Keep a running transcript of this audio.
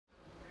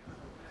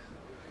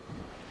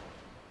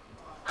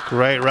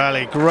Great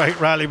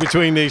rally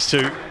between these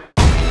two.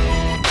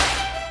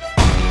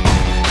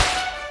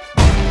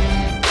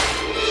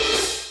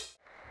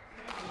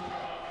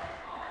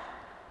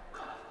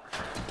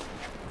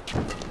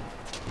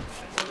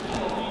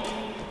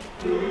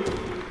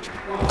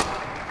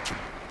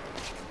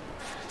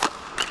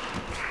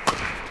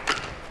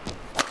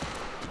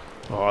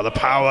 Oh, the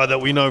power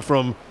that we know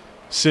from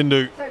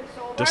Sindhu.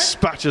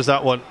 Dispatches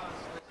that one.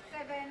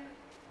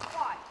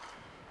 7-5.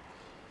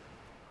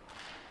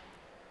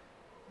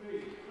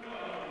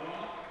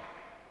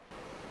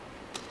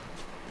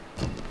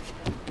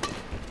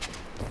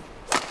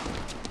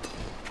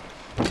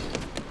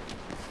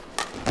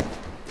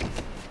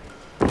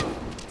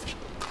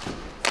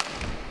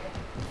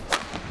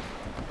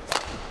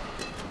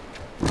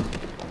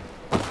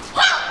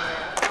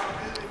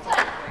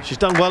 She's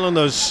done well on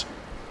those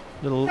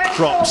little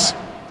drops.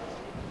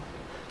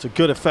 It's a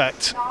good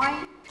effect.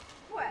 9-12.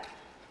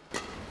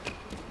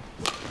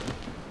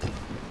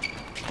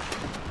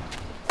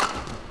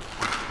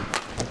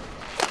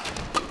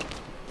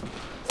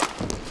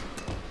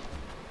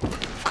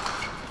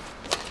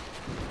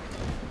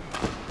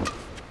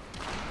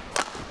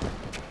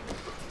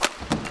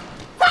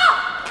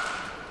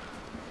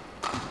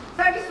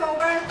 Service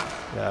over.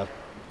 Yeah,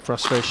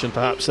 frustration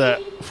perhaps there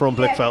from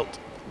Blichfeldt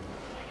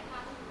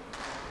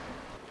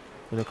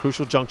in a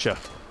crucial juncture.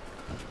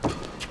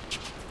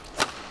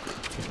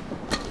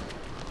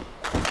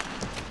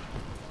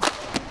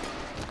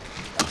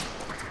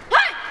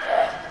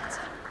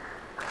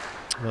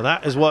 Well,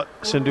 that is what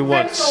Sindhu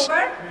wants.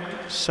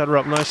 Set her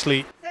up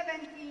nicely.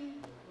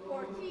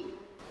 17-14.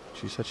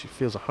 She said she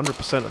feels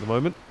 100% at the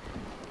moment.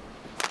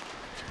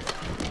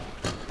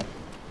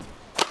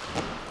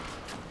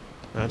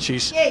 And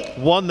she's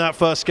won that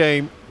first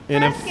game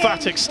in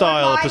emphatic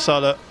style,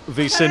 Pusarla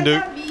v Sindhu.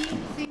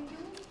 21-16.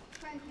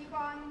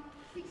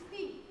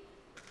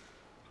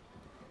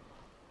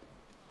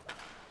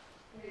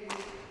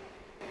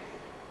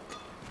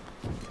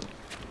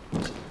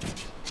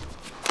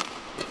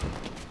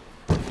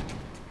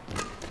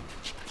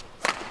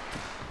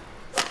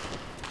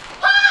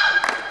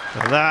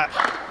 And that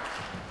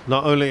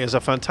not only is a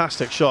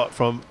fantastic shot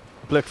from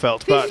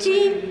Blichfeldt, but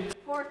 15-14.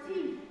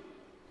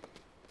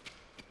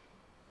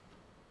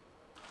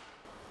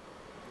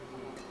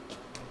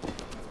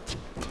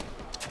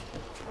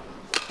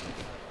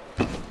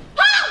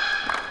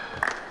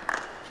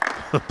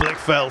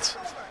 Blichfeldt.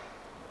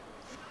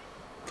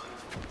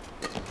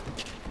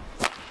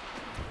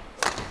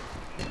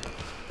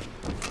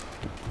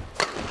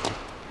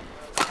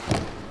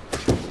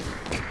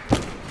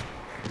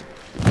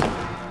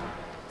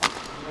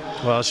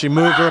 Well, she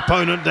moved her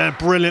opponent there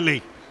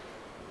brilliantly.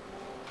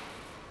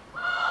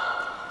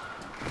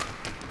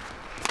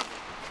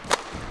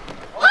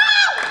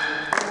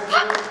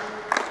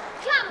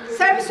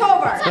 Service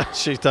over.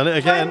 She's done it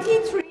again.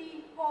 23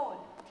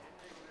 all.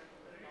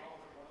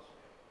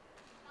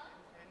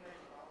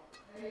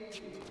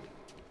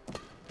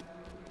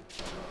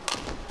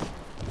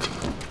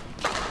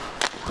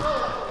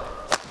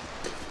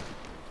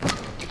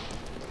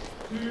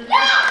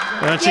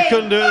 And she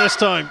couldn't do it this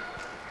time.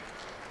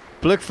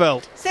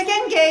 Blichfeldt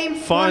Second game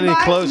finally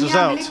closes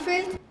out.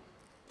 Blichfeldt.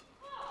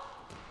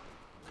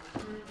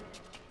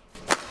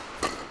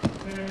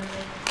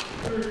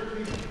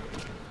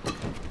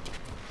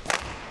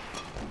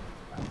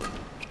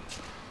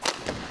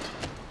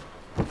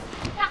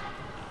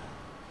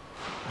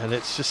 And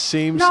it just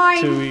seems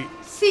to be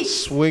 9-6.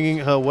 swinging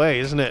her way,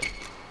 isn't it?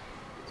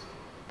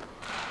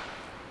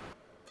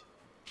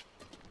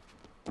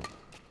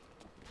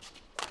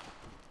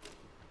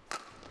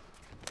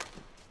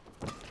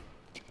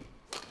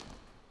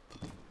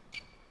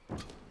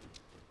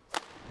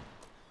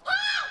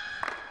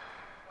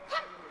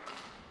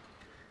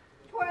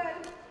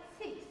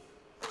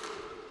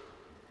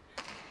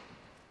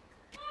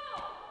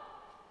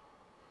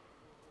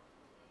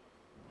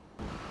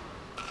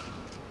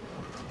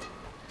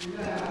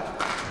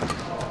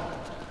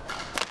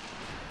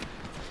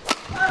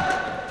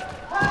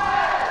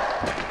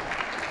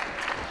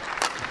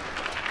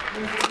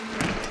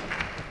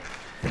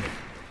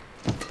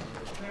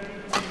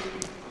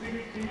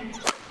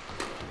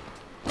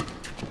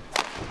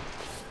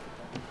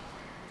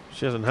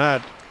 She hasn't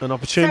had an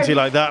opportunity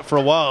like that for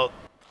a while.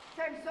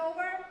 Service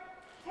over.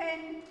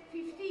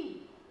 10-15.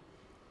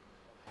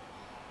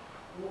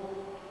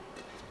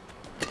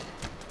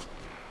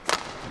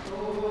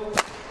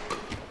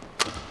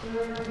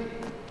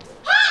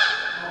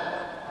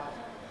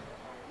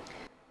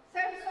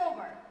 Service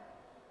over.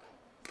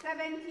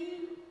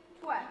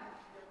 17-12.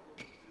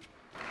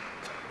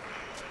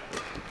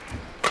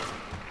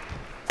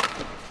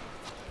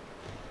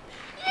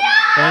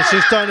 And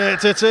she's done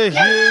it. It's a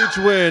huge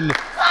win.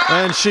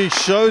 And she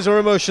shows her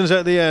emotions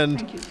at the end.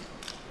 Thank you.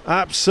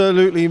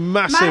 Absolutely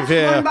massive Match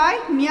here. won by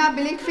Mia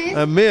Blichfeldt.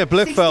 And Mia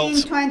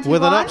Blichfeldt 16-21.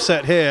 with an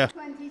upset here.